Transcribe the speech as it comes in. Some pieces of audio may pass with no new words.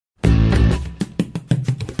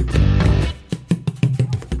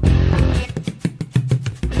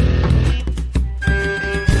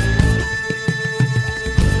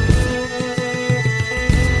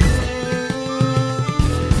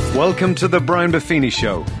Welcome to the Brian Buffini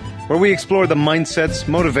Show, where we explore the mindsets,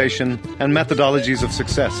 motivation, and methodologies of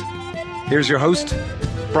success. Here's your host,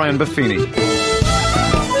 Brian Buffini.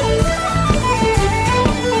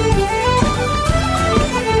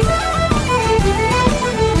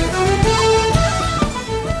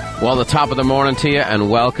 Well, the top of the morning to you, and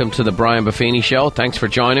welcome to the Brian Buffini Show. Thanks for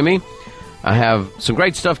joining me. I have some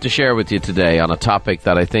great stuff to share with you today on a topic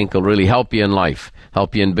that I think will really help you in life,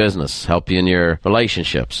 help you in business, help you in your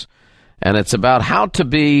relationships. And it's about how to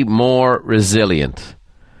be more resilient.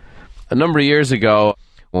 A number of years ago,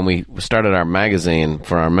 when we started our magazine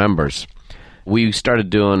for our members, we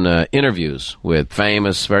started doing interviews with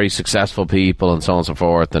famous, very successful people and so on and so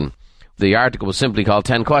forth. And the article was simply called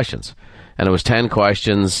 10 Questions. And it was 10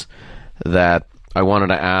 questions that I wanted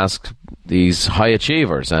to ask these high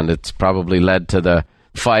achievers. And it's probably led to the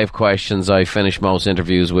 5 questions I finish most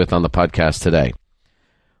interviews with on the podcast today.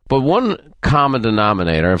 But one common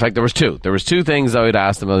denominator, in fact, there was two. There was 2 things I would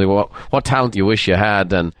ask them. I would go, what talent do you wish you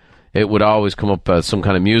had? And it would always come up as some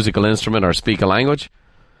kind of musical instrument or speak a language.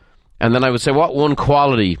 And then I would say, what one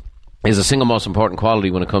quality is the single most important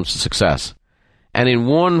quality when it comes to success? And in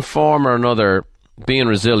one form or another, being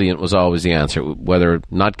resilient was always the answer, whether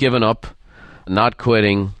not giving up, not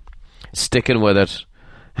quitting, sticking with it,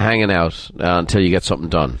 hanging out until you get something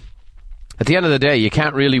done. At the end of the day, you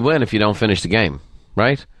can't really win if you don't finish the game,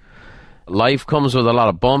 right? Life comes with a lot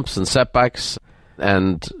of bumps and setbacks,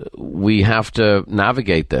 and we have to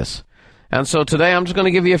navigate this. And so today I'm just going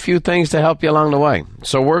to give you a few things to help you along the way.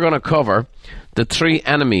 So we're going to cover the 3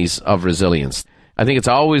 enemies of resilience. I think it's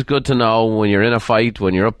always good to know when you're in a fight,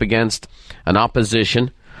 when you're up against an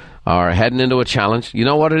opposition or heading into a challenge, you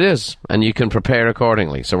know what it is, and you can prepare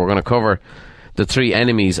accordingly. So we're going to cover the 3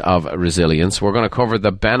 enemies of resilience. We're going to cover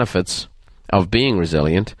the benefits of being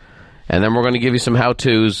resilient, and then we're going to give you some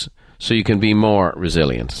how-tos so you can be more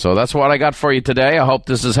resilient. So that's what I got for you today. I hope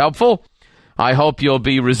this is helpful. I hope you'll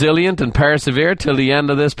be resilient and persevere till the end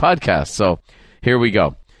of this podcast. So here we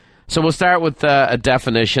go. So we'll start with a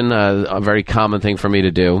definition, a very common thing for me to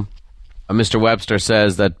do. Mr. Webster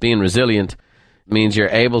says that being resilient means you're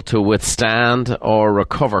able to withstand or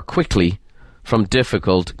recover quickly from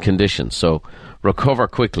difficult conditions. So recover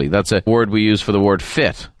quickly, that's a word we use for the word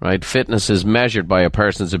fit, right? Fitness is measured by a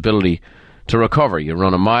person's ability to recover. You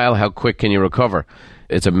run a mile, how quick can you recover?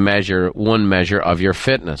 It's one measure of your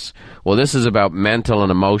fitness. Well, this is about mental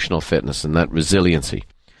and emotional fitness and that resiliency.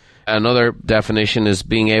 Another definition is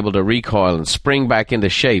being able to recoil and spring back into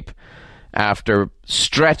shape after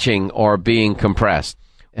stretching or being compressed.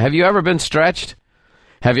 Have you ever been stretched?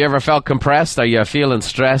 Have you ever felt compressed? Are you feeling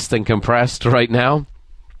stressed and compressed right now?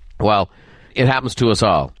 Well, it happens to us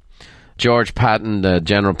all. George Patton,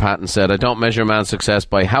 General Patton said, I don't measure a man's success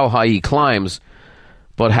by how high he climbs,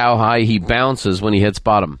 but how high he bounces when he hits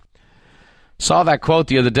bottom. Saw that quote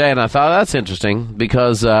the other day, and I thought, that's interesting,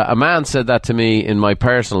 because a man said that to me in my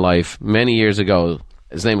personal life many years ago.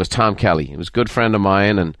 His name was Tom Kelly. He was a good friend of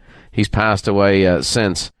mine, and he's passed away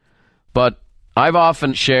since. But I've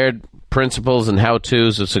often shared principles and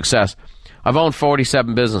how-tos of success. I've owned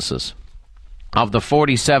 47 businesses. Of the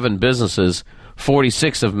 47 businesses,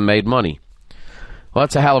 46 of them made money. Well,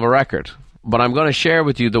 that's a hell of a record. But I'm going to share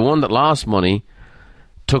with you the one that lost money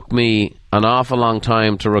took me an awful long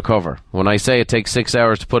time to recover. When I say it takes 6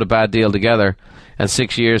 hours to put a bad deal together and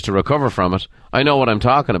 6 years to recover from it, I know what I'm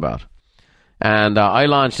talking about. And I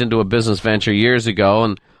launched into a business venture years ago,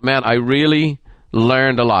 and man, I really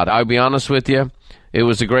learned a lot. I'll be honest with you, it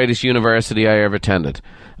was the greatest university I ever attended.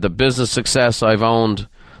 The business success I've owned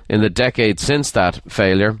in the decade since that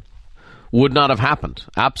failure would not have happened,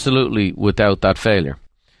 absolutely without that failure.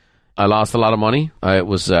 I lost a lot of money. It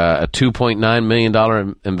was a $2.9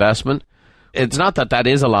 million investment. It's not that that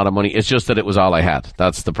is a lot of money. It's just that it was all I had.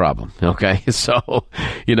 That's the problem, okay? So,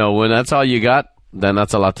 when that's all you got, then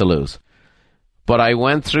that's a lot to lose. But I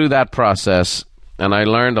went through that process, and I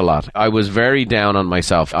learned a lot. I was very down on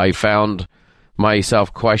myself. I found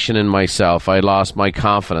myself questioning myself. I lost my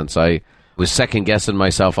confidence. I was second-guessing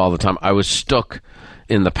myself all the time. I was stuck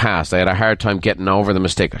in the past. I had a hard time getting over the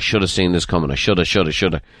mistake. I should have seen this coming. I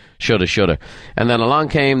shoulda. And then along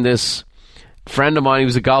came this friend of mine. He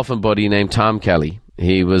was a golfing buddy named Tom Kelly.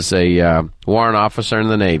 He was a warrant officer in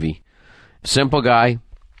the Navy. Simple guy.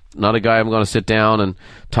 Not a guy I'm going to sit down and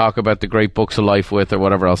talk about the great books of life with or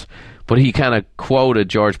whatever else. But he kind of quoted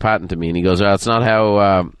George Patton to me, and he goes, it's not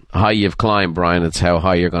how high you've climbed, Brian, it's how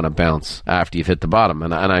high you're going to bounce after you've hit the bottom.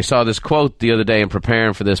 And I saw this quote the other day in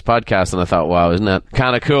preparing for this podcast, and I thought, wow, isn't that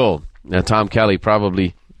kind of cool? Now, Tom Kelly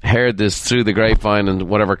probably heard this through the grapevine in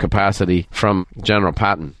whatever capacity from General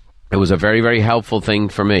Patton. It was a very, very helpful thing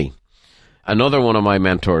for me. Another one of my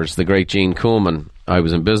mentors, the great Gene Kuhlman, I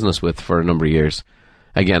was in business with for a number of years.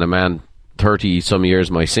 Again, a man 30-some years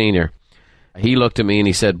my senior. He looked at me and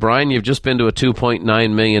he said, Brian, you've just been to a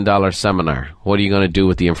 $2.9 million seminar. What are you going to do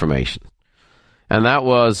with the information? And that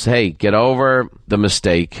was, hey, get over the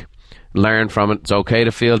mistake, learn from it. It's okay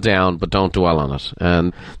to feel down, but don't dwell on it.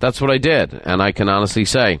 And that's what I did. And I can honestly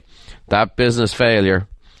say, that business failure,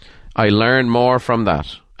 I learned more from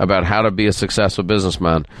that about how to be a successful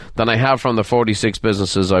businessman than I have from the 46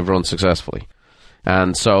 businesses I've run successfully.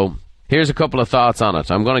 And so here's a couple of thoughts on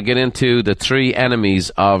it. I'm going to get into the three enemies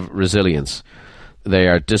of resilience. They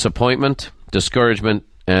are disappointment, discouragement,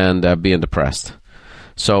 and being depressed.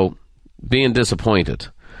 So being disappointed.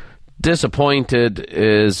 Disappointed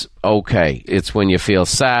is okay. It's when you feel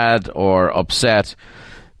sad or upset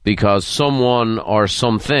because someone or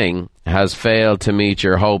something has failed to meet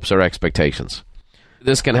your hopes or expectations.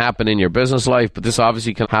 This can happen in your business life, but this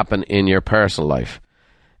obviously can happen in your personal life.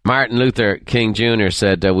 Martin Luther King Jr.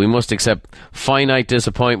 said that we must accept finite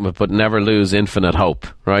disappointment but never lose infinite hope,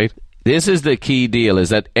 right? This is the key deal, is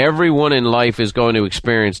that everyone in life is going to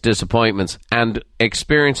experience disappointments and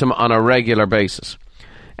experience them on a regular basis.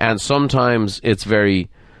 And sometimes it's very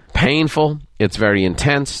painful, it's very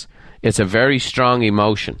intense, it's a very strong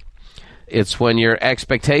emotion. It's when your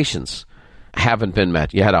expectations haven't been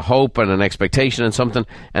met. You had a hope and an expectation in something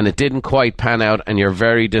and it didn't quite pan out and you're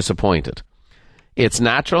very disappointed. It's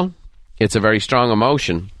natural, it's a very strong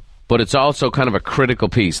emotion, but it's also kind of a critical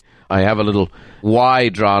piece. I have a little Y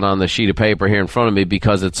drawn on the sheet of paper here in front of me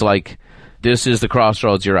because it's like this is the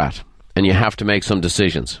crossroads you're at and you have to make some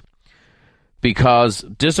decisions. Because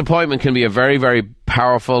disappointment can be a very, very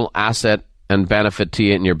powerful asset and benefit to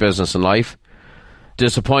you in your business and life.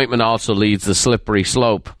 Disappointment also leads the slippery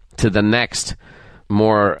slope to the next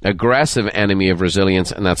more aggressive enemy of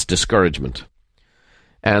resilience, and that's discouragement.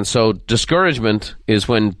 And so discouragement is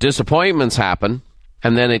when disappointments happen,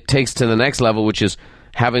 and then it takes to the next level, which is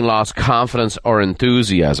having lost confidence or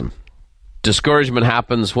enthusiasm. Discouragement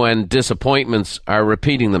happens when disappointments are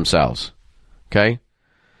repeating themselves. Okay?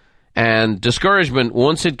 And discouragement,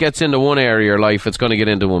 once it gets into one area of your life, it's going to get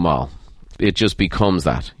into them all. It just becomes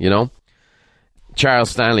that, you know? Charles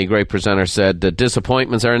Stanley, great presenter, said that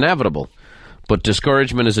disappointments are inevitable, but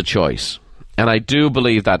discouragement is a choice. And I do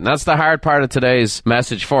believe that. And that's the hard part of today's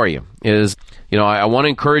message for you is, you know, I want to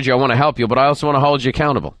encourage you, I want to help you, but I also want to hold you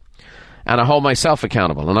accountable. And I hold myself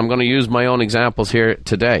accountable. And I'm going to use my own examples here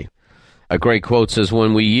today. A great quote says,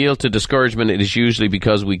 when we yield to discouragement, it is usually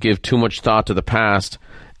because we give too much thought to the past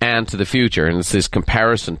and to the future. And it's this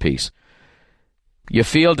comparison piece. You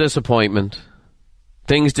feel disappointment.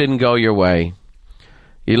 Things didn't go your way.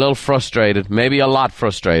 You're a little frustrated, maybe a lot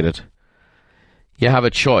frustrated. You have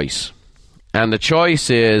a choice. And the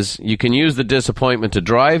choice is you can use the disappointment to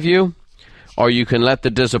drive you, or you can let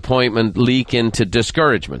the disappointment leak into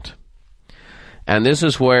discouragement. And this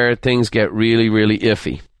is where things get really, really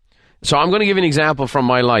iffy. So I'm going to give you an example from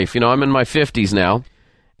my life. You know, I'm in my 50s now.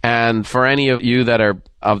 And for any of you that are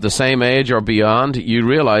of the same age or beyond, you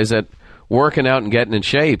realize that working out and getting in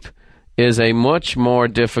shape is a much more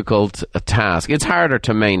difficult task. It's harder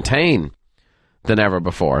to maintain than ever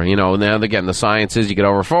before. You know, now again, the science is you get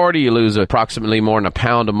over 40, you lose approximately more than a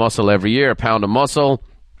pound of muscle every year. A pound of muscle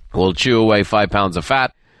will chew away 5 pounds of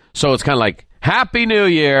fat. So it's kind of like, Happy New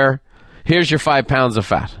Year. Here's your 5 pounds of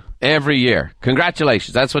fat every year.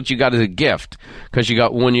 Congratulations. That's what you got as a gift because you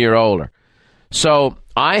got 1 year older. So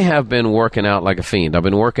I have been working out like a fiend. I've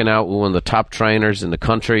been working out with one of the top trainers in the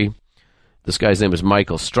country. This guy's name is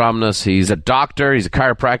Michael Stromness. He's a doctor. He's a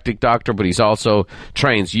chiropractic doctor, but he's also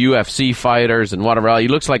trains UFC fighters and whatever else. He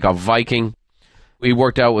looks like a Viking. We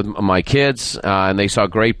worked out with my kids, and they saw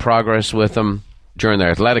great progress with him during their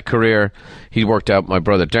athletic career. He worked out with my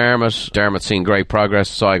brother Dermot. Dermot's seen great progress,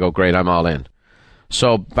 so I go, great, I'm all in.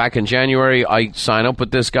 So back in January, I sign up with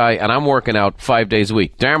this guy, and I'm working out 5 days a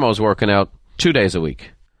week. Dermot's working out 2 days a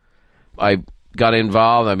week. I got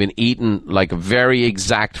involved. I've been eating like very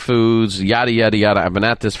exact foods, yada, yada, yada. I've been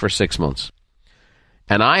at this for 6 months.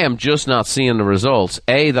 And I am just not seeing the results,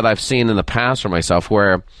 that I've seen in the past for myself,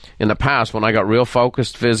 where in the past when I got real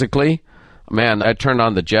focused physically, man, I turned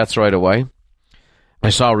on the jets right away.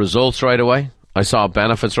 I saw results right away. I saw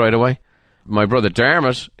benefits right away. My brother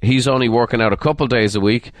Dermot, he's only working out a couple days a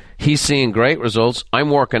week. He's seeing great results. I'm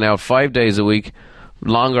working out 5 days a week,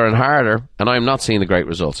 longer and harder, and I'm not seeing the great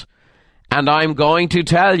results. And I'm going to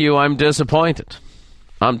tell you I'm disappointed.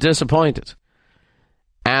 I'm disappointed.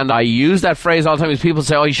 And I use that phrase all the time because people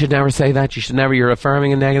say, oh, you should never say that. You should never. You're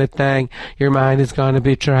affirming a negative thing. Your mind is going to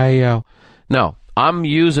betray you. No, I'm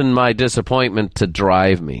using my disappointment to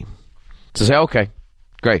drive me. To say, okay,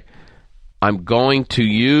 great. I'm going to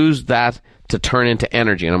use that to turn into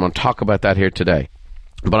energy, and I'm going to talk about that here today.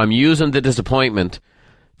 But I'm using the disappointment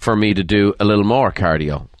for me to do a little more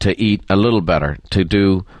cardio, to eat a little better, to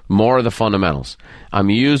do more of the fundamentals. I'm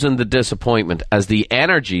using the disappointment as the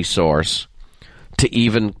energy source to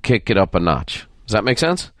even kick it up a notch. Does that make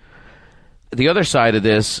sense? The other side of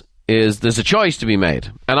this is there's a choice to be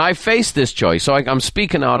made. And I faced this choice, so I'm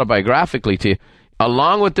speaking autobiographically to you.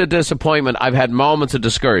 Along with the disappointment, I've had moments of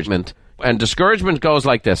discouragement. And discouragement goes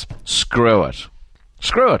like this: screw it.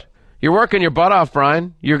 Screw it. You're working your butt off,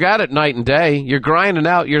 Brian. You're at it night and day. You're grinding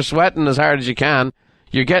out. You're sweating as hard as you can.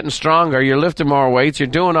 You're getting stronger. You're lifting more weights. You're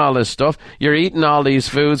doing all this stuff. You're eating all these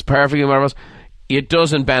foods perfectly, whatever else. It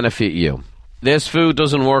doesn't benefit you. This food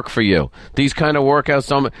doesn't work for you. These kind of workouts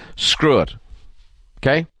don't. Screw it.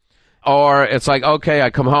 Okay? Or it's like, okay, I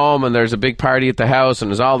come home and there's a big party at the house and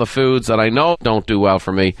there's all the foods that I know don't do well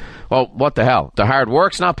for me. Well, what the hell? The hard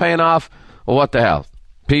work's not paying off? Well, what the hell?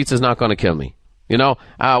 Pizza's not going to kill me. You know,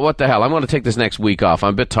 what the hell? I'm going to take this next week off.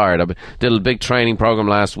 I'm a bit tired. I did a big training program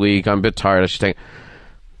last week. I'm a bit tired. I should take...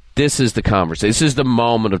 This is the conversation. This is the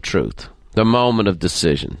moment of truth, the moment of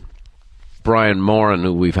decision. Brian Moran,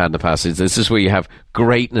 who we've had in the past, this is where you have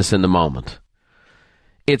greatness in the moment.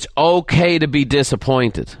 It's okay to be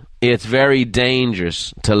disappointed. It's very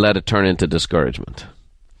dangerous to let it turn into discouragement.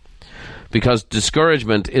 Because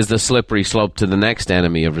discouragement is the slippery slope to the next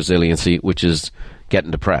enemy of resiliency, which is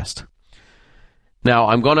getting depressed. Now,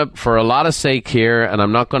 I'm going to, for a lot of sake here, and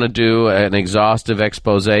I'm not going to do an exhaustive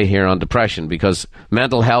expose here on depression, because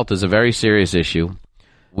mental health is a very serious issue.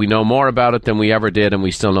 We know more about it than we ever did, and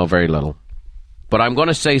we still know very little. But I'm going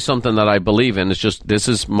to say something that I believe in. It's just, this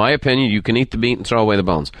is my opinion. You can eat the meat and throw away the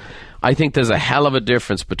bones. I think there's a hell of a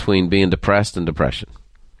difference between being depressed and depression.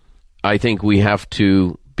 I think we have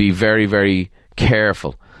to be very, very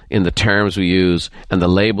careful in the terms we use and the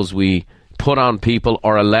labels we put on people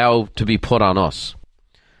or allow to be put on us.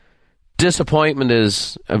 Disappointment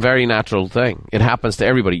is a very natural thing. It happens to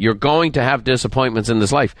everybody. You're going to have disappointments in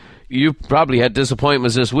this life. You probably had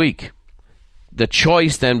disappointments this week. The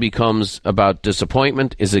choice then becomes about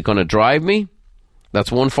disappointment. Is it going to drive me?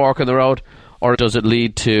 That's one fork in the road. Or does it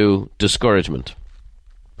lead to discouragement?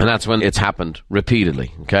 And that's when it's happened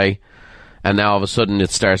repeatedly, okay? And now all of a sudden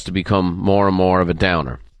it starts to become more and more of a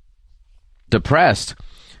downer. Depressed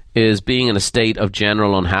is being in a state of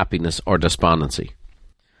general unhappiness or despondency.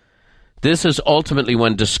 This is ultimately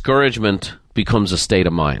when discouragement becomes a state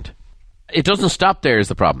of mind. It doesn't stop there is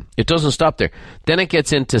the problem. It doesn't stop there. Then it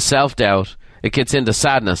gets into self-doubt. It gets into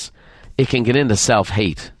sadness. It can get into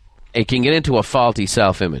self-hate. It can get into a faulty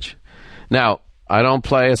self-image. Now, I don't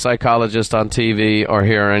play a psychologist on TV or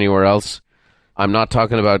here or anywhere else. I'm not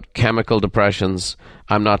talking about chemical depressions.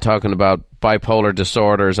 I'm not talking about bipolar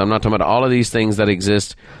disorders. I'm not talking about all of these things that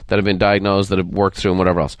exist, that have been diagnosed, that have worked through and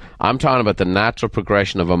whatever else. I'm talking about the natural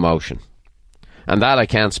progression of emotion. And that I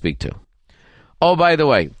can't speak to. Oh, by the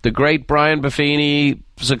way, the great Brian Buffini,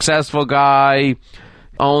 successful guy,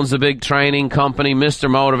 owns a big training company, Mr.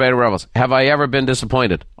 Motivator, whatever else. Have I ever been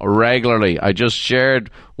disappointed? Regularly. I just shared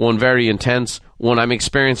one very intense one I'm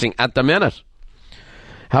experiencing at the minute.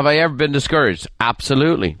 Have I ever been discouraged?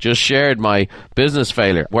 Absolutely. Just shared my business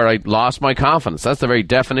failure where I lost my confidence. That's the very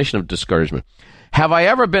definition of discouragement. Have I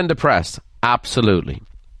ever been depressed? Absolutely.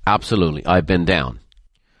 Absolutely. I've been down.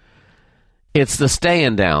 It's the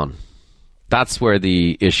staying down. That's where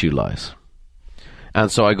the issue lies.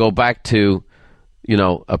 And so I go back to, you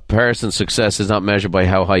know, a person's success is not measured by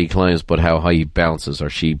how high he climbs, but how high he bounces or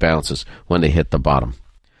she bounces when they hit the bottom.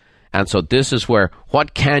 And so this is where,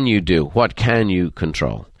 what can you do? What can you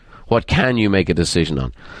control? What can you make a decision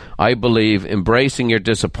on? I believe embracing your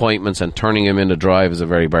disappointments and turning them into drive is a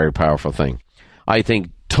very, very powerful thing. I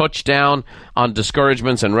think touch down on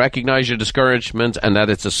discouragements and recognize your discouragement and that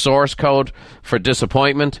it's a source code for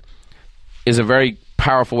disappointment is a very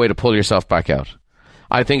powerful way to pull yourself back out.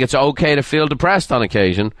 I think it's okay to feel depressed on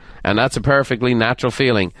occasion, and that's a perfectly natural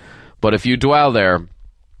feeling. But if you dwell there,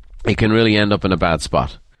 it can really end up in a bad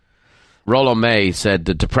spot. Rollo May said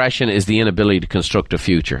that depression is the inability to construct a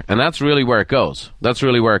future. And that's really where it goes. That's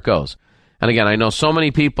really where it goes. And again, I know so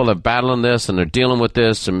many people have battling this and they're dealing with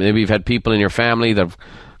this. And maybe you've had people in your family that have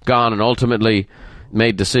gone and ultimately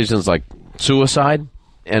made decisions like suicide.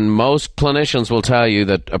 And most clinicians will tell you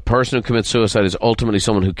that a person who commits suicide is ultimately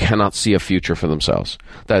someone who cannot see a future for themselves.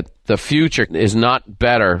 That the future is not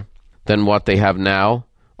better than what they have now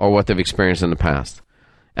or what they've experienced in the past.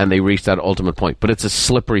 And they reach that ultimate point. But it's a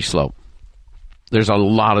slippery slope. There's a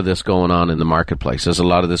lot of this going on in the marketplace. There's a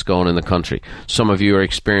lot of this going in the country. Some of you are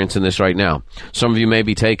experiencing this right now. Some of you may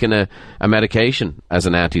be taking a medication as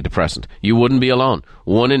an antidepressant. You wouldn't be alone.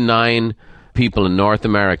 1 in 9 people in North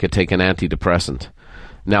America take an antidepressant.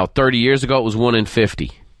 Now, 30 years ago, it was 1 in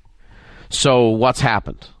 50. So what's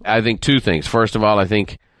happened? I think two things. First of all, I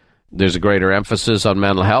think there's a greater emphasis on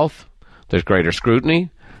mental health. There's greater scrutiny.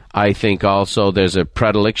 I think also there's a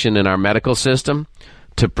predilection in our medical system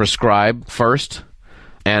to prescribe first.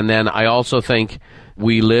 And then I also think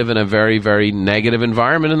we live in a very, very negative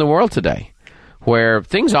environment in the world today, where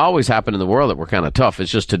things always happen in the world that were kind of tough.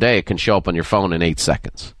 It's just today it can show up on your phone in 8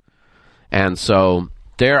 seconds. And so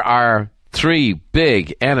there are 3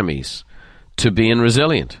 big enemies to being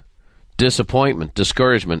resilient: disappointment,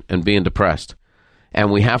 discouragement, and being depressed.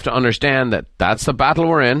 And we have to understand that that's the battle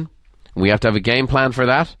we're in. We have to have a game plan for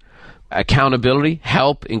that. Accountability,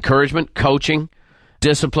 help, encouragement, coaching,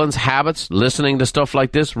 disciplines, habits, listening to stuff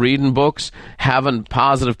like this, reading books, having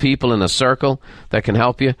positive people in a circle that can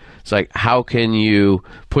help you. It's like, how can you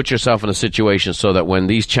put yourself in a situation so that when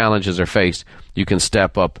these challenges are faced, you can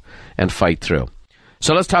step up and fight through?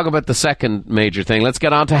 So let's talk about the second major thing. Let's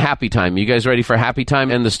get on to happy time. You guys ready for happy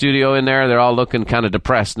time? In the studio in there, they're all looking kind of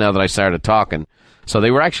depressed now that I started talking. So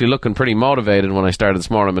they were actually looking pretty motivated when I started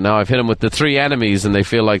this morning, but now I've hit them with the 3 enemies and they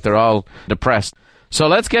feel like they're all depressed. So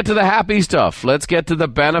let's get to the happy stuff. Let's get to the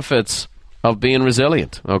benefits of being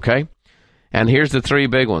resilient, okay? And here's the 3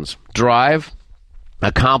 big ones: drive,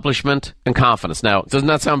 accomplishment, and confidence. Now, doesn't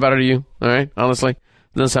that sound better to you? All right, honestly?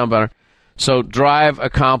 Doesn't sound better? So drive,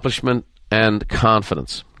 accomplishment, and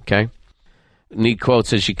confidence, okay? Neat quote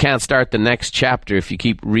says, you can't start the next chapter if you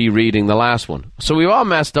keep rereading the last one. So we've all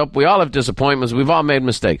messed up. We all have disappointments. We've all made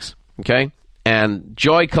mistakes, okay? And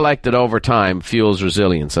joy collected over time fuels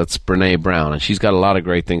resilience. That's Brené Brown, and she's got a lot of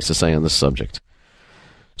great things to say on this subject.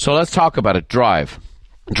 So let's talk about it. Drive.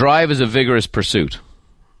 Drive is a vigorous pursuit,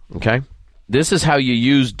 okay? This is how you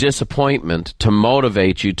use disappointment to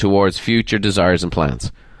motivate you towards future desires and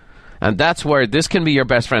plans. And that's where this can be your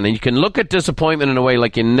best friend. And you can look at disappointment in a way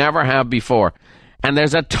like you never have before. And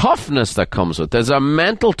there's a toughness that comes with it. There's a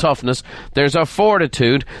mental toughness. There's a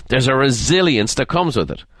fortitude. There's a resilience that comes with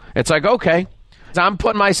it. It's like, okay, I'm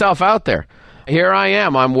putting myself out there. Here I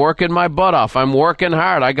am. I'm working my butt off. I'm working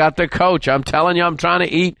hard. I got the coach. I'm telling you, I'm trying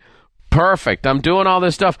to eat perfect. I'm doing all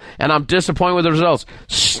this stuff, and I'm disappointed with the results.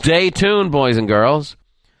 Stay tuned, boys and girls.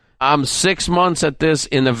 I'm 6 months at this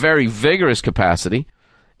in a very vigorous capacity.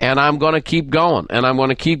 And I'm going to keep going, and I'm going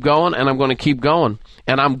to keep going, and I'm going to keep going,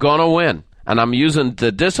 and I'm going to win. And I'm using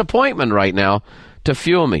the disappointment right now to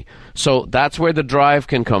fuel me. So that's where the drive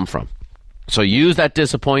can come from. So use that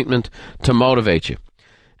disappointment to motivate you.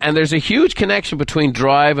 And there's a huge connection between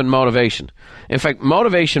drive and motivation. In fact,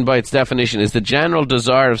 motivation by its definition is the general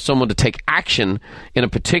desire of someone to take action in a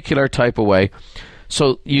particular type of way.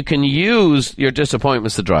 So you can use your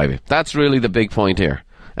disappointments to drive you. That's really the big point here.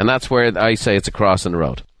 And that's where I say it's a cross in the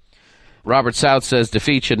road. Robert South says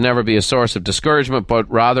defeat should never be a source of discouragement, but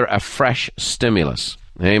rather a fresh stimulus.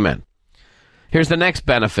 Amen. Here's the next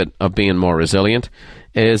benefit of being more resilient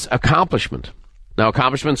is accomplishment. Now,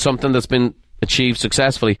 accomplishment is something that's been achieved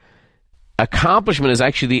successfully. Accomplishment is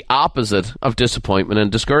actually the opposite of disappointment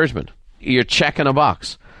and discouragement. You're checking a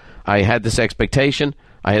box. I had this expectation,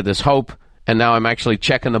 I had this hope, and now I'm actually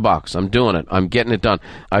checking the box. I'm doing it. I'm getting it done.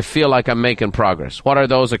 I feel like I'm making progress. What are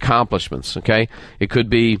those accomplishments, okay? It could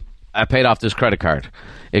be I paid off this credit card.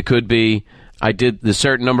 It could be I did the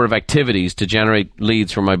certain number of activities to generate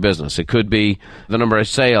leads for my business. It could be the number of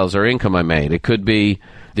sales or income I made. It could be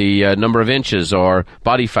the number of inches or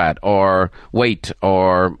body fat or weight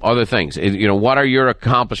or other things. What are your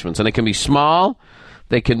accomplishments? And it can be small.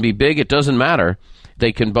 They can be big. It doesn't matter.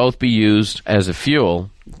 They can both be used as a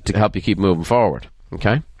fuel to help you keep moving forward.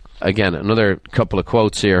 Okay? Again, another couple of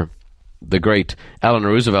quotes here. The great Eleanor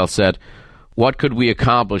Roosevelt said, what could we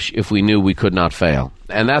accomplish if we knew we could not fail?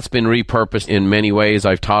 And that's been repurposed in many ways.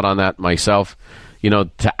 I've taught on that myself,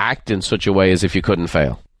 to act in such a way as if you couldn't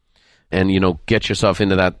fail. And, get yourself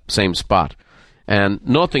into that same spot. And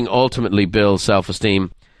nothing ultimately builds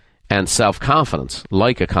self-esteem and self-confidence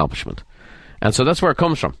like accomplishment. And so that's where it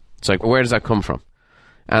comes from. It's like, where does that come from?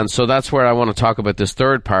 And so that's where I want to talk about this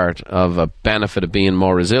third part of a benefit of being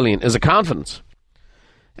more resilient is a confidence.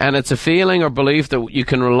 And it's a feeling or belief that you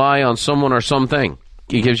can rely on someone or something.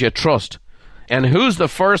 It gives you a trust. And who's the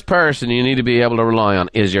first person you need to be able to rely on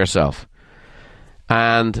is yourself.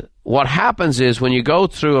 And what happens is when you go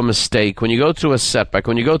through a mistake, when you go through a setback,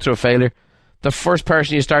 when you go through a failure, the first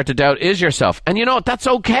person you start to doubt is yourself. And that's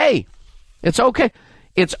okay. It's okay.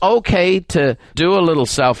 It's okay to do a little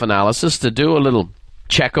self-analysis, to do a little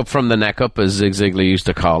checkup from the neck up, as Zig Ziglar used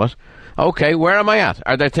to call it. Okay, where am I at?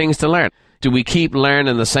 Are there things to learn? Do we keep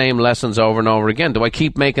learning the same lessons over and over again? Do I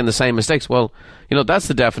keep making the same mistakes? Well, that's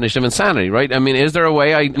the definition of insanity, right? I mean, is there a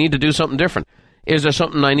way I need to do something different? Is there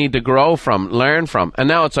something I need to grow from, learn from? And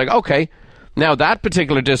now it's like, okay, now that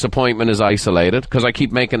particular disappointment is isolated because I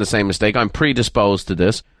keep making the same mistake. I'm predisposed to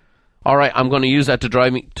this. All right, I'm going to use that to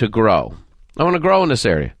drive me to grow. I want to grow in this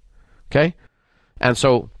area, okay? And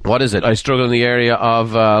so, what is it? I struggle in the area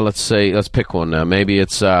of, let's pick one now. Maybe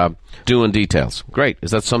it's doing details. Great.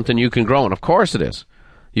 Is that something you can grow in? Of course it is.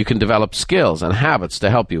 You can develop skills and habits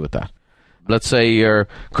to help you with that. Let's say you're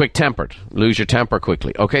quick-tempered, lose your temper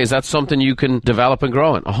quickly. Okay, is that something you can develop and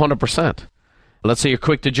grow in? 100%. Let's say you're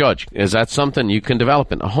quick to judge. Is that something you can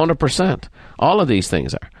develop in? 100%. All of these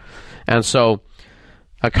things are. And so,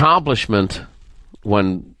 accomplishment,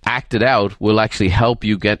 when acted out, will actually help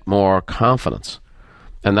you get more confidence.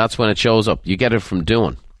 And that's when it shows up. You get it from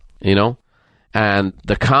doing, And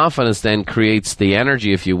the confidence then creates the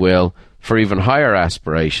energy, if you will, for even higher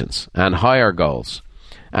aspirations and higher goals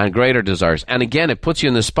and greater desires. And again, it puts you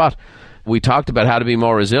in the spot. We talked about how to be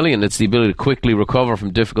more resilient. It's the ability to quickly recover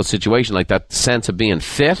from difficult situations, like that sense of being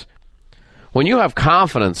fit. When you have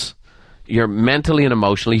confidence, you're mentally and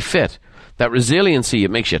emotionally fit. That resiliency,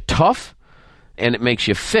 it makes you tough and it makes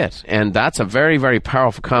you fit. And that's a very, very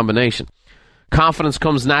powerful combination. Confidence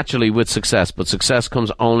comes naturally with success, but success comes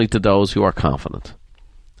only to those who are confident.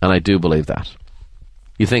 And I do believe that.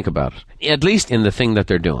 You think about it, at least in the thing that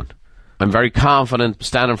they're doing. I'm very confident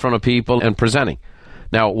standing in front of people and presenting.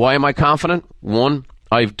 Now, why am I confident? One,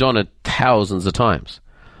 I've done it thousands of times.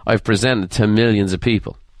 I've presented to millions of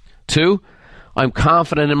people. Two, I'm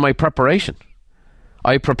confident in my preparation.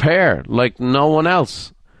 I prepare like no one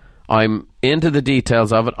else. I'm into the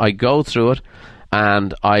details of it. I go through it.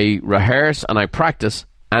 And I rehearse and I practice,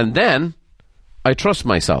 and then I trust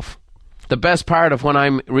myself. The best part of when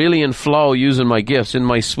I'm really in flow using my gifts, in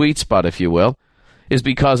my sweet spot, if you will, is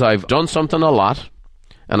because I've done something a lot,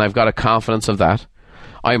 and I've got a confidence of that.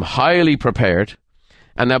 I'm highly prepared,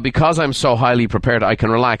 and now because I'm so highly prepared, I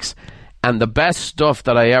can relax. And the best stuff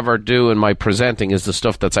that I ever do in my presenting is the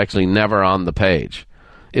stuff that's actually never on the page.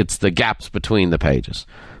 It's the gaps between the pages.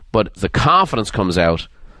 But the confidence comes out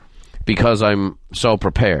because I'm so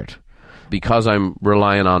prepared, because I'm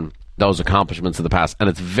relying on those accomplishments of the past. And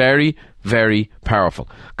it's very, very powerful.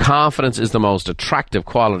 Confidence is the most attractive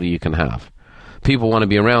quality you can have. People want to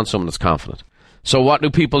be around someone that's confident. So what do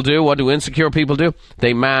people do? What do insecure people do?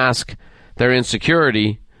 They mask their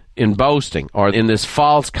insecurity in boasting or in this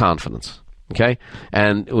false confidence. Okay?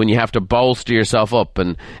 And when you have to bolster yourself up.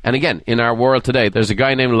 And again, in our world today, there's a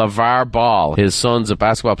guy named LeVar Ball. His son's a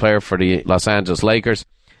basketball player for the Los Angeles Lakers.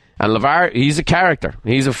 And LeVar, he's a character.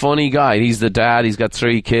 He's a funny guy. He's the dad. He's got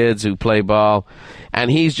 3 kids who play ball.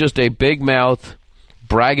 And he's just a big mouth,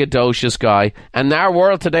 braggadocious guy. And our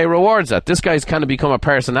world today rewards that. This guy's kind of become a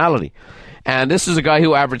personality. And this is a guy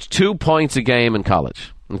who averaged 2 points a game in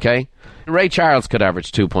college. Okay? Ray Charles could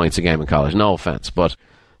average 2 points a game in college. No offense. But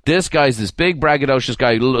this guy's this big braggadocious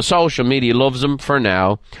guy. Social media loves him for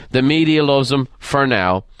now. The media loves him for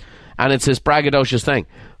now. And it's this braggadocious thing.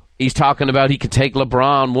 He's talking about he could take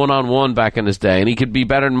LeBron one-on-one back in his day, and he could be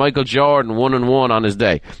better than Michael Jordan one-on-one on his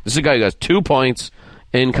day. This is a guy who has 2 points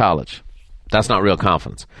in college. That's not real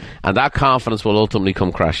confidence. And that confidence will ultimately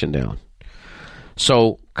come crashing down.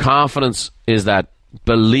 So confidence is that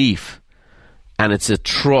belief, and it's a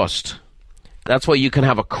trust. That's why you can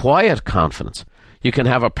have a quiet confidence. You can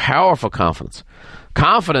have a powerful confidence.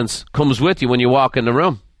 Confidence comes with you when you walk in the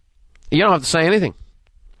room. You don't have to say anything.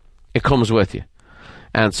 It comes with you.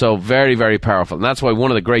 And so very, very powerful. And that's why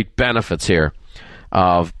one of the great benefits here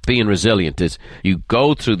of being resilient is you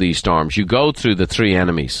go through these storms, you go through the 3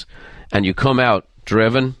 enemies, and you come out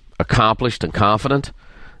driven, accomplished, and confident.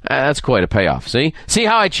 That's quite a payoff. See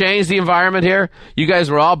how I changed the environment here? You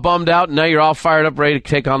guys were all bummed out, and now you're all fired up, ready to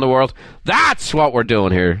take on the world. That's what we're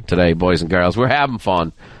doing here today, boys and girls. We're having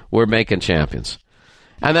fun. We're making champions.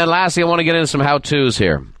 And then lastly, I want to get into some how-tos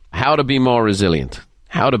here. How to be more resilient.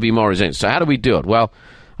 How to be more resilient. So how do we do it? Well,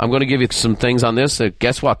 I'm going to give you some things on this.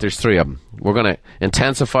 Guess what? There's 3 of them. We're going to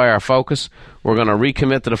intensify our focus. We're going to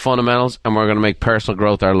recommit to the fundamentals, and we're going to make personal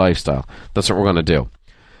growth our lifestyle. That's what we're going to do.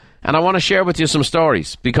 And I want to share with you some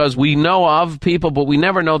stories, because we know of people, but we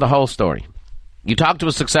never know the whole story. You talk to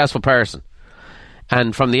a successful person,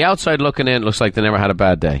 and from the outside looking in, it looks like they never had a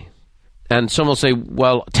bad day. And someone will say,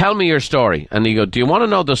 well, tell me your story. And you go, do you want to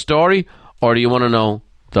know the story, or do you want to know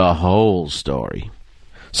the whole story?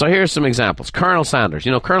 So here's some examples. Colonel Sanders.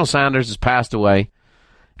 Colonel Sanders has passed away.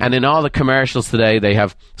 And in all the commercials today, they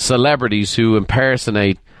have celebrities who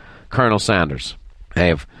impersonate Colonel Sanders. They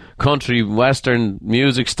have country western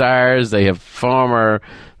music stars. They have former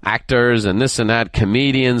actors and this and that,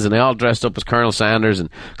 comedians, and they all dressed up as Colonel Sanders. And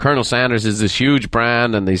Colonel Sanders is this huge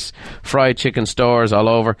brand and these fried chicken stores all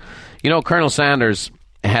over. You know, Colonel Sanders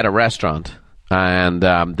had a restaurant, and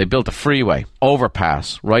they built a freeway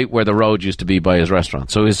overpass right where the road used to be by his restaurant.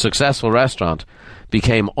 So his successful restaurant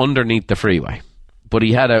became underneath the freeway. But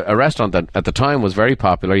he had a restaurant that at the time was very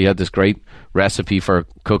popular. He had this great recipe for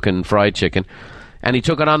cooking fried chicken, and he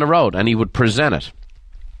took it on the road, and he would present it.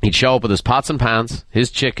 He'd show up with his pots and pans, his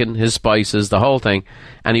chicken, his spices, the whole thing,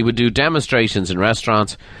 and he would do demonstrations in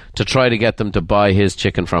restaurants to try to get them to buy his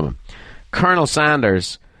chicken from him. Colonel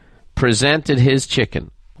Sanders presented his chicken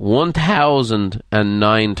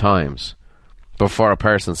 1,009 times before a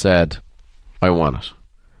person said, I want it.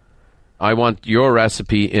 I want your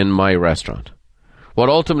recipe in my restaurant. What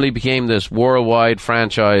ultimately became this worldwide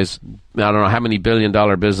franchise, I don't know how many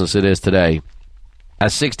billion-dollar business it is today, a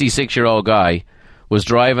 66-year-old guy was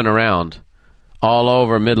driving around all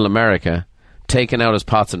over middle America, taking out his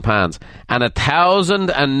pots and pans, and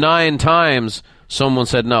 1,009 times someone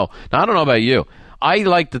said no. Now, I don't know about you. I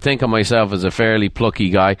like to think of myself as a fairly plucky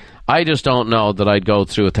guy. I just don't know that I'd go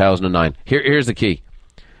through 1,009. Here's the key.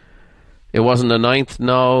 It wasn't the 9th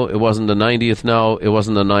no, it wasn't the 90th no, it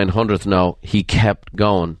wasn't the 900th no. He kept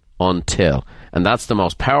going until. And that's the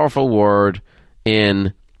most powerful word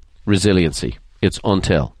in resiliency. It's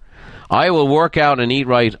until. I will work out and eat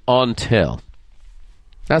right until.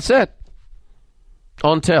 That's it.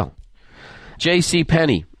 Until. J.C.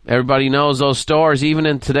 Penney. Everybody knows those stores. Even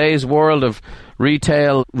in today's world of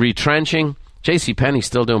retail retrenching, J.C. Penney's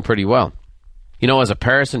still doing pretty well. You know, as a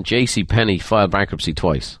person, J.C. Penney filed bankruptcy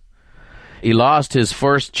twice. He lost his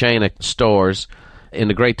first chain of stores in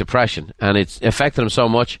the Great Depression, and it affected him so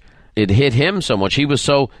much, it hit him so much. He was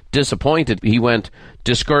so disappointed. He went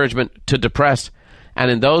discouragement to depressed. And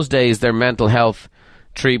in those days, their mental health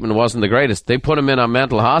treatment wasn't the greatest. They put him in a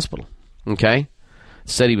mental hospital, okay?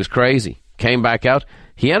 Said he was crazy. Came back out.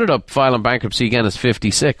 He ended up filing bankruptcy again as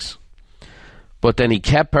 56. But then he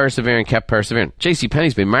kept persevering. J.C.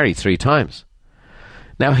 Penney's been married 3 times.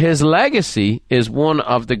 Now, his legacy is one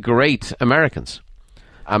of the great Americans.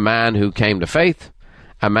 A man who came to faith,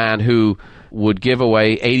 a man who would give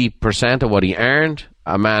away 80% of what he earned,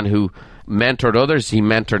 a man who mentored others. He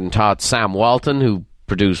mentored and taught Sam Walton, who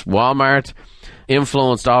produced Walmart,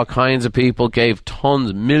 influenced all kinds of people, gave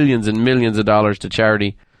tons, millions and millions of dollars to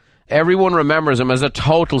charity. Everyone remembers him as a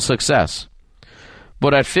total success.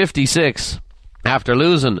 But at 56, after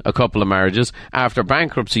losing a couple of marriages, after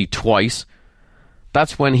bankruptcy twice,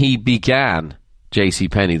 that's when he began J.C.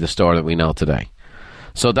 Penney, the store that we know today.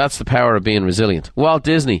 So that's the power of being resilient. Walt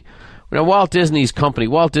Disney. You know, Walt Disney's company,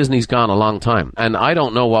 Walt Disney's gone a long time. And I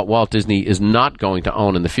don't know what Walt Disney is not going to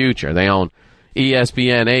own in the future. They own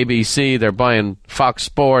ESPN, ABC, they're buying Fox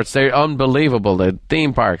Sports. They're unbelievable. The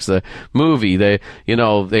theme parks, the movie, they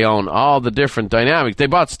own all the different dynamics. They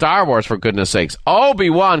bought Star Wars, for goodness sakes.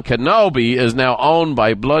 Obi-Wan Kenobi is now owned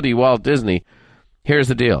by bloody Walt Disney. Here's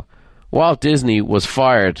the deal. Walt Disney was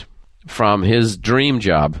fired from his dream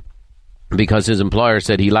job because his employer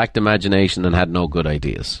said he lacked imagination and had no good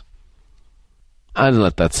ideas. I'll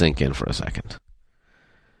let that sink in for a second.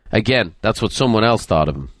 Again, that's what someone else thought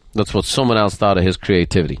of him. That's what someone else thought of his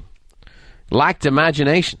creativity. Lacked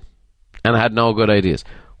imagination and had no good ideas.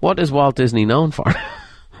 What is Walt Disney known for?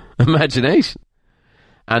 Imagination.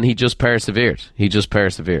 And he just persevered.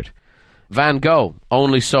 Van Gogh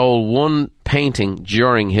only sold 1 painting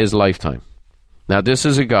during his lifetime. Now, this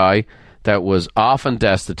is a guy that was often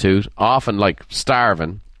destitute, often like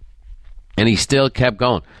starving, and he still kept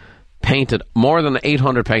going. Painted more than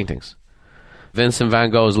 800 paintings. Vincent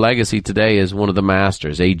van Gogh's legacy today is one of the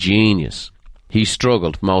masters, a genius. He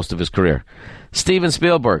struggled most of his career. Steven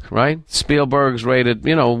Spielberg, right? Spielberg's rated,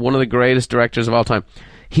 one of the greatest directors of all time.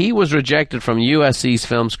 He was rejected from USC's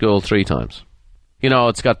film school 3 times.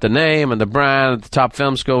 It's got the name and the brand, the top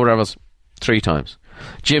film school, whatever else, 3 times.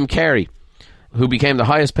 Jim Carrey, who became the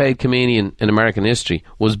highest paid comedian in American history,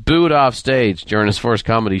 was booed off stage during his first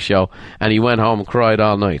comedy show, and he went home and cried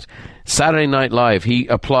all night. Saturday Night Live, he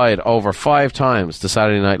applied over 5 times to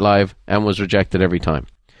Saturday Night Live and was rejected every time.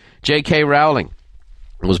 J.K. Rowling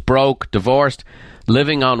was broke, divorced,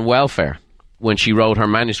 living on welfare when she wrote her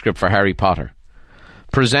manuscript for Harry Potter.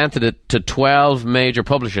 Presented it to 12 major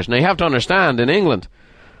publishers. Now, you have to understand, in England,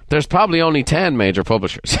 there's probably only 10 major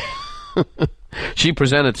publishers. She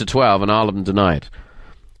presented to 12, and all of them denied.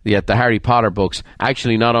 Yet the Harry Potter books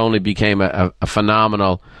actually not only became a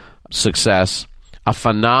phenomenal success, a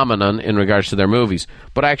phenomenon in regards to their movies,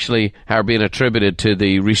 but actually are being attributed to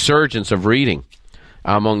the resurgence of reading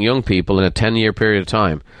among young people in a 10-year period of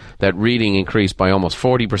time that reading increased by almost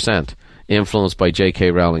 40%, influenced by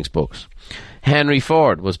J.K. Rowling's books. Henry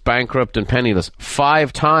Ford was bankrupt and penniless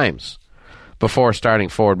 5 times before starting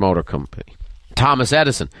Ford Motor Company. Thomas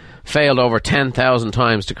Edison failed over 10,000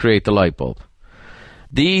 times to create the light bulb.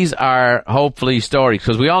 These are hopefully stories,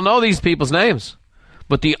 because we all know these people's names.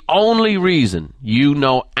 But the only reason you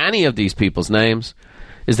know any of these people's names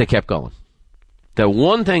is they kept going. The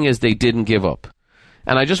one thing is they didn't give up.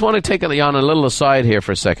 And I just want to take on a little aside here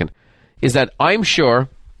for a second, is that I'm sure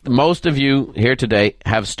most of you here today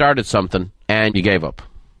have started something and you gave up.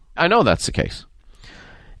 I know that's the case.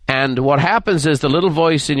 And what happens is the little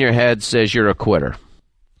voice in your head says you're a quitter.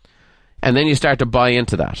 And then you start to buy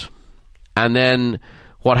into that. And then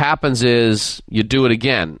what happens is you do it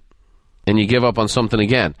again. And you give up on something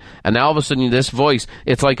again. And now all of a sudden this voice,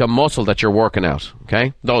 it's like a muscle that you're working out.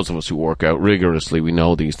 Okay? Those of us who work out rigorously, we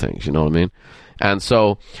know these things. You know what I mean? And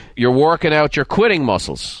so you're working out your quitting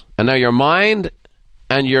muscles. And now your mind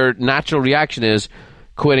and your natural reaction is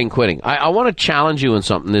quitting. I want to challenge you in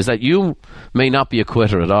something, is that you may not be a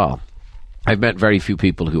quitter at all. I've met very few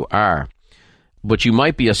people who are. But you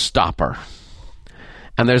might be a stopper.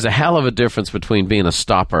 And there's a hell of a difference between being a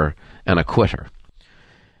stopper and a quitter.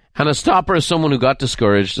 And a stopper is someone who got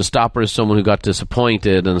discouraged, a stopper is someone who got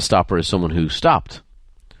disappointed, and a stopper is someone who stopped.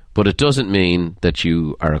 But it doesn't mean that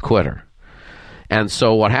you are a quitter. And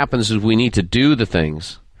so what happens is we need to do the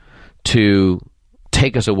things to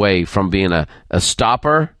take us away from being a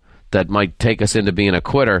stopper that might take us into being a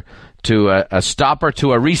quitter, to a stopper,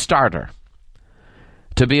 to a restarter.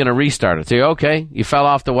 To being a restarter. Say, okay, you fell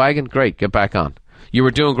off the wagon, great, get back on. You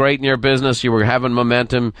were doing great in your business, you were having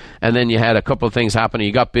momentum, and then you had a couple of things happen,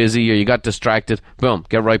 you got busy or you got distracted, boom,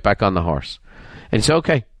 get right back on the horse. And you say,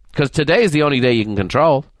 okay, because today is the only day you can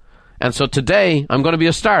control. And so today, I'm going to be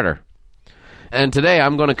a starter. And today,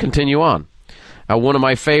 I'm going to continue on. One of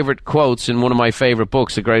my favorite quotes in one of my favorite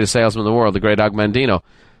books, The Greatest Salesman in the World, the great Og Mandino,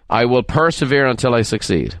 I will persevere until I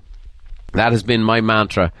succeed. That has been my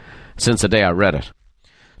mantra since the day I read it.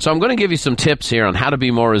 So I'm going to give you some tips here on how to be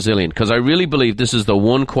more resilient, because I really believe this is the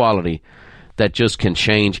one quality that just can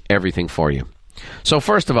change everything for you. So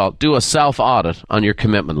first of all, do a self-audit on your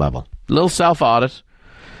commitment level. A little self-audit.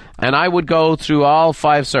 And I would go through all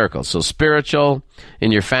 5 circles. So spiritual,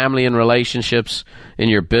 in your family and relationships, in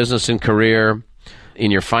your business and career, in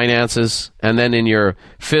your finances, and then in your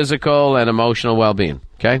physical and emotional well-being.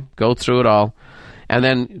 Okay? Go through it all. And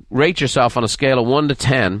then rate yourself on a scale of 1 to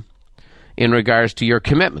 10 in regards to your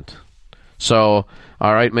commitment. So,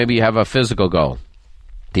 all right, maybe you have a physical goal.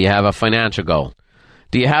 Do you have a financial goal?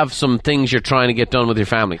 Do you have some things you're trying to get done with your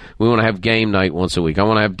family? We want to have game night once a week. I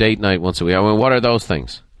want to have date night once a week. I mean, what are those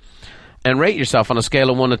things? And rate yourself on a scale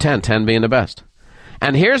of 1 to 10, 10 being the best.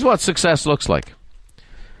 And here's what success looks like.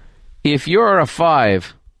 If you're a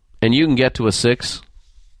 5 and you can get to a 6,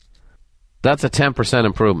 that's a 10%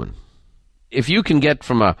 improvement. If you can get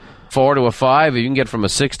from a 4 to a 5, if you can get from a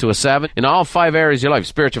 6 to a 7, in all 5 areas of your life,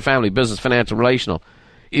 spiritual, family, business, financial, relational,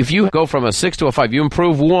 if you go from a 6 to a 5, you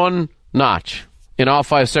improve 1 notch in all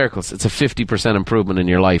 5 circles, it's a 50% improvement in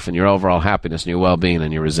your life and your overall happiness and your well-being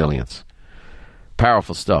and your resilience.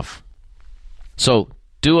 Powerful stuff. So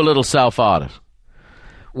do a little self-audit.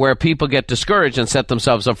 Where people get discouraged and set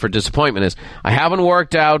themselves up for disappointment is, I haven't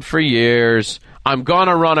worked out for years, I'm going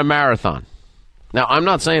to run a marathon. Now, I'm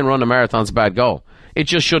not saying run a marathon's a bad goal. It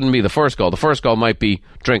just shouldn't be the first goal. The first goal might be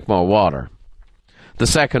drink more water. The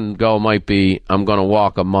second goal might be I'm going to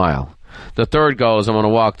walk a mile. The third goal is I'm going to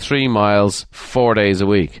walk 3 miles 4 days a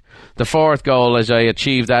week. The fourth goal, as I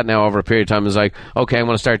achieve that now over a period of time, is like, okay, I'm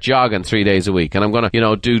going to start jogging 3 days a week. And I'm going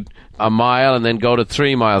to, do a mile and then go to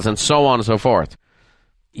 3 miles and so on and so forth.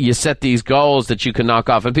 You set these goals that you can knock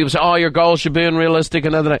off. And people say, oh, your goals should be unrealistic.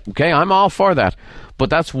 And other. Okay, I'm all for that. But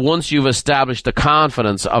that's once you've established the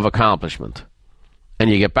confidence of accomplishment. And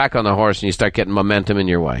you get back on the horse and you start getting momentum in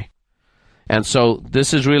your way. And so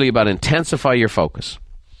this is really about intensify your focus.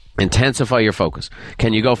 Intensify your focus.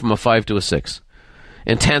 Can you go from a 5 to a 6?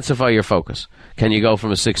 Intensify your focus. Can you go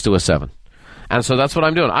from a 6 to a 7? And so that's what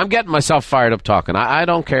I'm doing. I'm getting myself fired up talking. I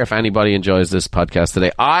don't care if anybody enjoys this podcast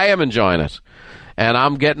today. I am enjoying it. And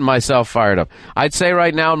I'm getting myself fired up. I'd say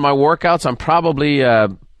right now in my workouts, I'm probably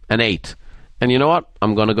an 8. And you know what?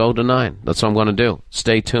 I'm going to go to 9. That's what I'm going to do.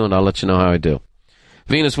 Stay tuned. I'll let you know how I do.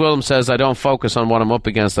 Venus Williams says, I don't focus on what I'm up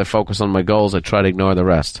against. I focus on my goals. I try to ignore the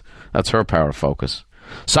rest. That's her power of focus.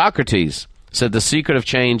 Socrates said the secret of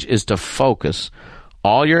change is to focus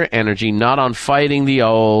all your energy not on fighting the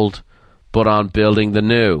old, but on building the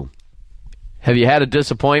new. Have you had a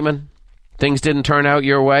disappointment? Things didn't turn out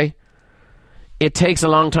your way? It takes a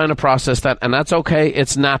long time to process that, and that's okay.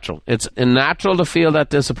 It's natural. It's natural to feel that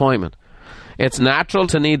disappointment. It's natural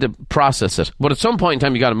to need to process it. But at some point in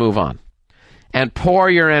time, you got to move on and pour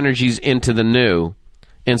your energies into the new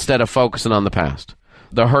instead of focusing on the past.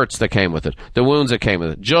 The hurts that came with it, the wounds that came with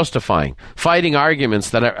it, justifying, fighting arguments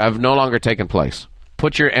that have no longer taken place.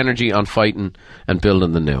 Put your energy on fighting and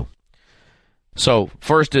building the new. So,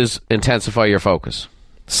 first is intensify your focus.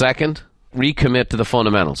 Second, recommit to the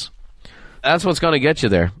fundamentals. That's what's going to get you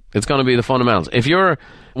there. It's going to be the fundamentals. If you're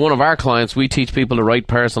one of our clients, we teach people to write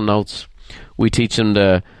personal notes. We teach them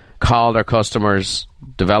to call their customers,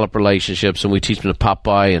 develop relationships, and we teach them to pop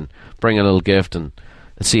by and bring a little gift and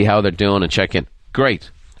see how they're doing and check in. Great.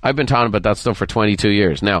 I've been talking about that stuff for 22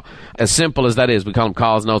 years. Now, as simple as that is, we call them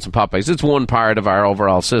calls, notes, and pop-bys. It's one part of our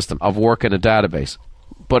overall system of work in a database.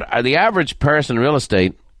 But the average person in real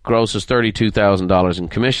estate grosses $32,000 in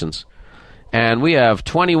commissions. And we have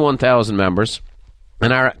 21,000 members,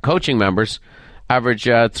 and our coaching members average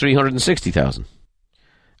 $360,000.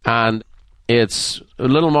 And it's a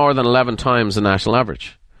little more than 11 times the national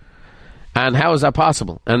average. And how is that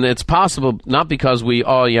possible? And it's possible not because we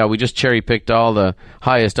just cherry-picked all the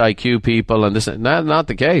highest IQ people and this. Not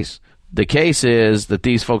the case. The case is that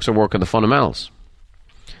these folks are working the fundamentals.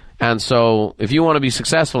 And so if you want to be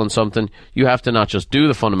successful in something, you have to not just do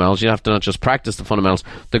the fundamentals, you have to not just practice the fundamentals.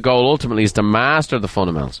 The goal ultimately is to master the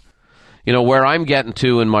fundamentals. You know, where I'm getting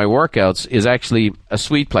to in my workouts is actually a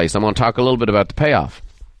sweet place. I'm going to talk a little bit about the payoff.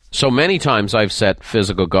 So many times I've set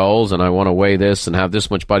physical goals and I want to weigh this and have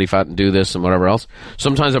this much body fat and do this and whatever else.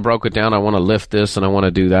 Sometimes I broke it down. I want to lift this and I want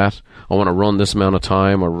to do that. I want to run this amount of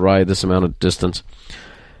time or ride this amount of distance.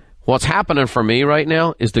 What's happening for me right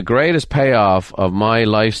now is the greatest payoff of my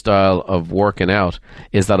lifestyle of working out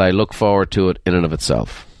is that I look forward to it in and of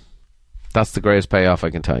itself. That's the greatest payoff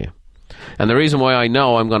I can tell you. And the reason why I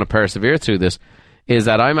know I'm going to persevere through this is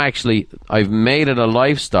that I've made it a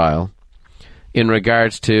lifestyle in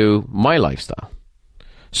regards to my lifestyle.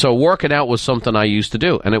 So working out was something I used to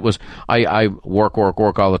do. And it was, I work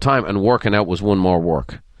all the time, and working out was one more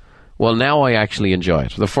work. Well, now I actually enjoy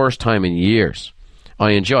it. For the first time in years,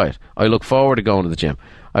 I enjoy it. I look forward to going to the gym.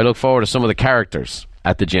 I look forward to some of the characters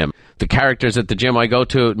at the gym. The characters at the gym I go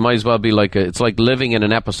to, it might as well be it's like living in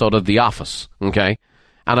an episode of The Office, okay?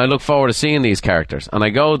 And I look forward to seeing these characters. And I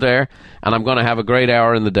go there, and I'm going to have a great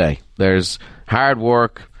hour in the day. There's hard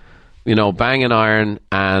work, banging iron,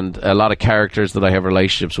 and a lot of characters that I have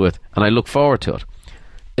relationships with, and I look forward to it.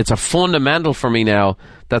 It's a fundamental for me now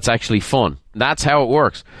that's actually fun. That's how it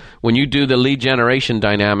works. When you do the lead generation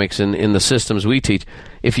dynamics in the systems we teach,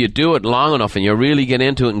 if you do it long enough and you really get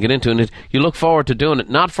into it, you look forward to doing it,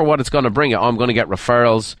 not for what it's going to bring you. I'm going to get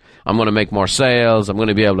referrals, I'm going to make more sales, I'm going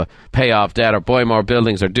to be able to pay off debt or buy more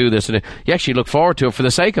buildings or do this. And you actually look forward to it for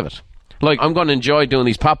the sake of it. Like, I'm going to enjoy doing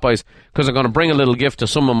these pop-bys because I'm going to bring a little gift to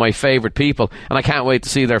some of my favorite people, and I can't wait to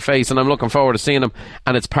see their face, and I'm looking forward to seeing them,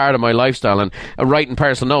 and it's part of my lifestyle. And writing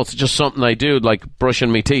personal notes is just something I do, like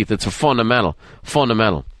brushing my teeth. It's a fundamental.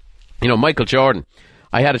 Michael Jordan,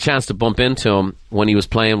 I had a chance to bump into him when he was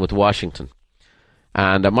playing with Washington.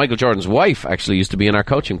 And Michael Jordan's wife actually used to be in our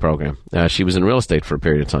coaching program. She was in real estate for a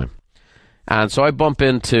period of time. And so I bump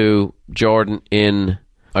into Jordan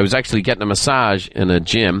I was actually getting a massage in a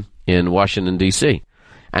gym in Washington, D.C.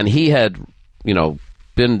 And he had,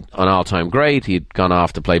 been an all-time great. He'd gone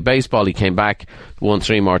off to play baseball. He came back, won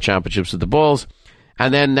 3 more championships with the Bulls.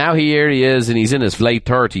 And then now here he is, and he's in his late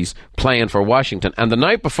 30s playing for Washington. And the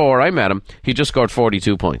night before I met him, he just scored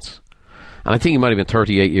 42 points. And I think he might have been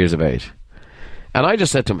 38 years of age. And I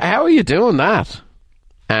just said to him, how are you doing that?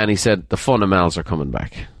 And he said, the fundamentals are coming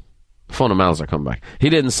back. Fundamentals are coming back. He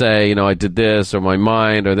didn't say, I did this or my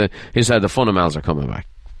mind or that. He said the fundamentals are coming back.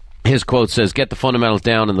 His quote says, get the fundamentals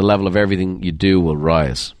down and the level of everything you do will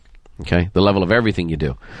rise. Okay? The level of everything you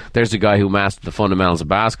do. There's a guy who mastered the fundamentals of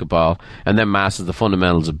basketball and then masters the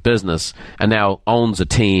fundamentals of business and now owns a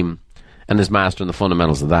team and is mastering the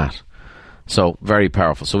fundamentals of that. So, very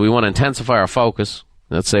powerful. So we want to intensify our focus.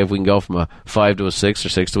 Let's say if we can go from a 5 to a 6 or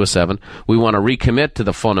 6 to a 7. We want to recommit to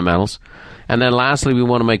the fundamentals. And then lastly, we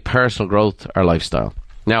want to make personal growth our lifestyle.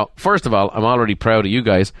 Now, first of all, I'm already proud of you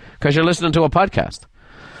guys because you're listening to a podcast.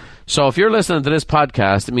 So if you're listening to this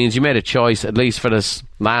podcast, it means you made a choice, at least for this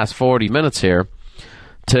last 40 minutes here,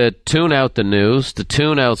 to tune out the news, to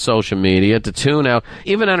tune out social media, to tune out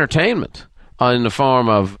even entertainment in the form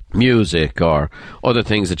of music or other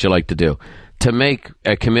things that you like to do, to make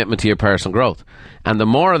a commitment to your personal growth. And the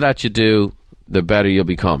more of that you do, the better you'll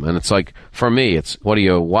become. And it's like, for me, it's what are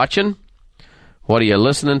you watching, what are you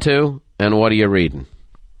listening to, and what are you reading?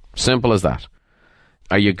 Simple as that.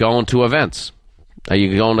 Are you going to events? Are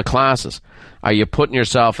you going to classes? Are you putting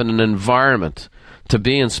yourself in an environment to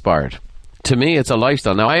be inspired? To me, it's a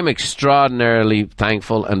lifestyle. Now, I'm extraordinarily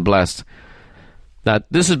thankful and blessed that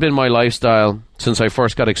this has been my lifestyle since I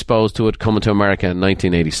first got exposed to it coming to America in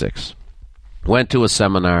 1986. Went to a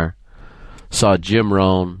seminar, saw Jim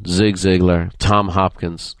Rohn, Zig Ziglar, Tom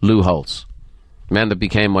Hopkins, Lou Holtz, men that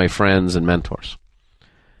became my friends and mentors.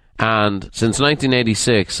 And since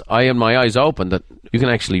 1986, I had my eyes open that you can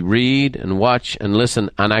actually read and watch and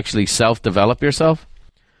listen and actually self-develop yourself.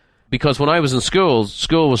 Because when I was in school,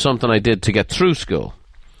 school was something I did to get through school.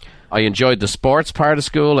 I enjoyed the sports part of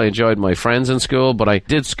school. I enjoyed my friends in school, but I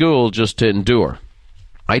did school just to endure.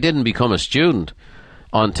 I didn't become a student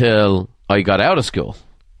until I got out of school.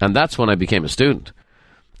 And that's when I became a student.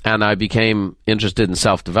 And I became interested in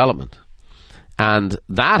self-development. And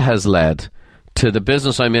that has led to the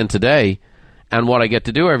business I'm in today and what I get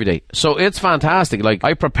to do every day. So it's fantastic. Like,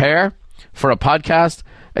 I prepare for a podcast.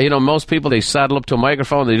 You know, most people, they saddle up to a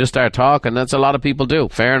microphone, they just start talking. That's a lot of people do.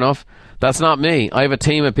 Fair enough. That's not me. I have a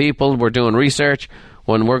team of people. We're doing research.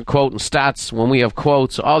 When we're quoting stats, when we have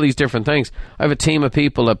quotes, all these different things. I have a team of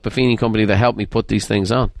people at Buffini Company that help me put these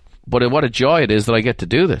things on. But what a joy it is that I get to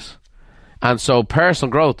do this. And so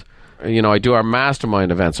personal growth, you know, I do our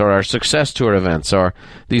mastermind events or our success tour events or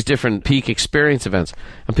these different peak experience events.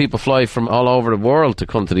 And people fly from all over the world to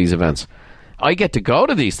come to these events. I get to go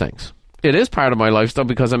to these things. It is part of my lifestyle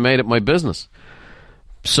because I made it my business.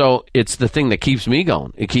 So it's the thing that keeps me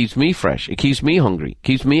going. It keeps me fresh. It keeps me hungry. It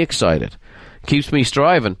keeps me excited. It keeps me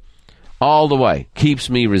striving all the way. Keeps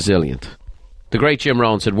me resilient. The great Jim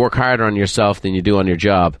Rohn said, work harder on yourself than you do on your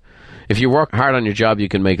job. If you work hard on your job, you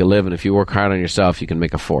can make a living. If you work hard on yourself, you can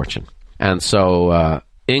make a fortune. And so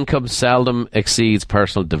income seldom exceeds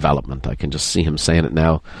personal development. I can just see him saying it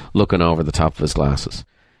now, looking over the top of his glasses.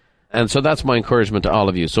 And so that's my encouragement to all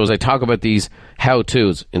of you. So as I talk about these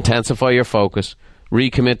how-tos, intensify your focus,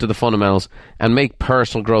 recommit to the fundamentals, and make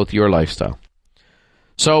personal growth your lifestyle.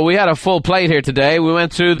 So we had a full plate here today. We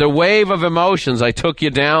went through the wave of emotions. I took you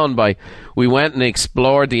down we went and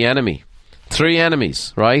explored the enemy. 3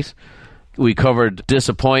 enemies, right? We covered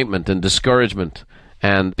disappointment and discouragement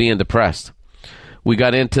and being depressed. We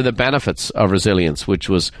got into the benefits of resilience, which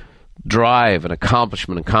was drive and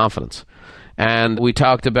accomplishment and confidence. And we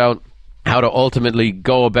talked about how to ultimately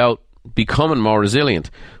go about becoming more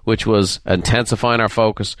resilient, which was intensifying our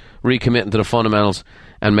focus, recommitting to the fundamentals,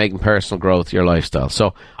 and making personal growth your lifestyle.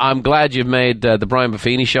 So I'm glad you've made the Brian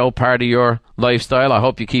Buffini Show part of your lifestyle. I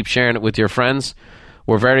hope you keep sharing it with your friends.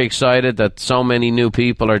 We're very excited that so many new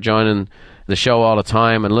people are joining the show all the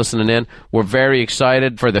time and listening in. We're very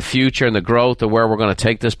excited for the future and the growth of where we're going to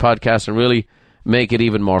take this podcast and really make it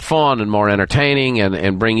even more fun and more entertaining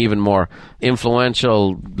and bring even more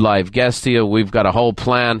influential live guests to you. We've got a whole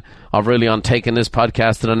plan of really on taking this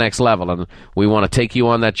podcast to the next level, and we want to take you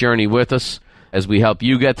on that journey with us as we help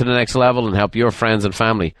you get to the next level and help your friends and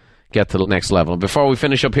family get to the next level. And before we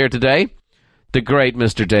finish up here today, the great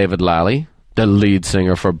Mr. David Lally, the lead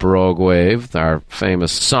singer for Brogue Wave, our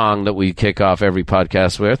famous song that we kick off every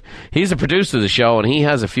podcast with. He's the producer of the show, and he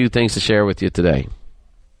has a few things to share with you today.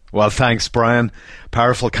 Well, thanks, Brian.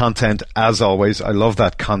 Powerful content, as always. I love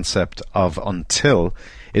that concept of until.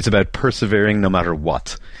 It's about persevering no matter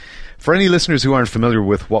what. For any listeners who aren't familiar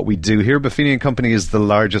with what we do here, Buffini & Company is the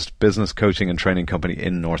largest business coaching and training company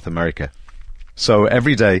in North America. So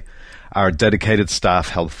every day, our dedicated staff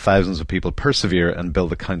help thousands of people persevere and build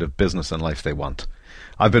the kind of business and life they want.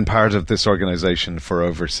 I've been part of this organization for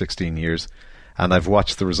over 16 years, and I've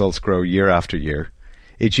watched the results grow year after year.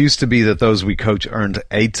 It used to be that those we coach earned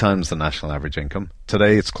 8 times the national average income.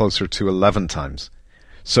 Today, it's closer to 11 times.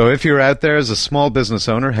 So if you're out there as a small business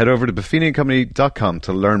owner, head over to buffiniandcompany.com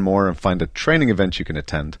to learn more and find a training event you can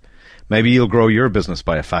attend. Maybe you'll grow your business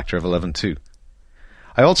by a factor of 11 too.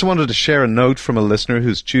 I also wanted to share a note from a listener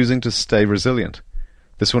who's choosing to stay resilient.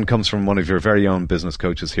 This one comes from one of your very own business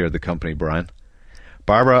coaches here at the company, Brian.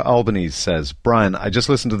 Barbara Albanese says, Brian, I just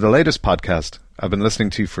listened to the latest podcast. I've been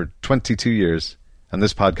listening to you for 22 years, and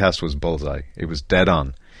this podcast was bullseye. It was dead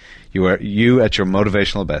on. You are you at your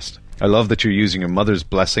motivational best. I love that you're using your mother's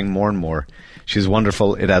blessing more and more. She's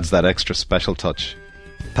wonderful. It adds that extra special touch.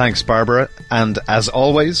 Thanks, Barbara. And as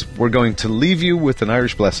always, we're going to leave you with an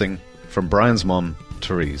Irish blessing from Brian's mum,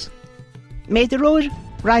 Therese. May the road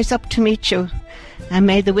rise up to meet you, and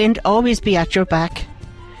may the wind always be at your back.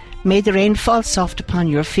 May the rain fall soft upon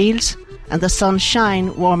your fields, and the sun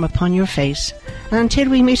shine warm upon your face. And until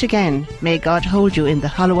we meet again, may God hold you in the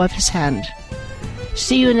hollow of his hand.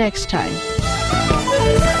 See you next time.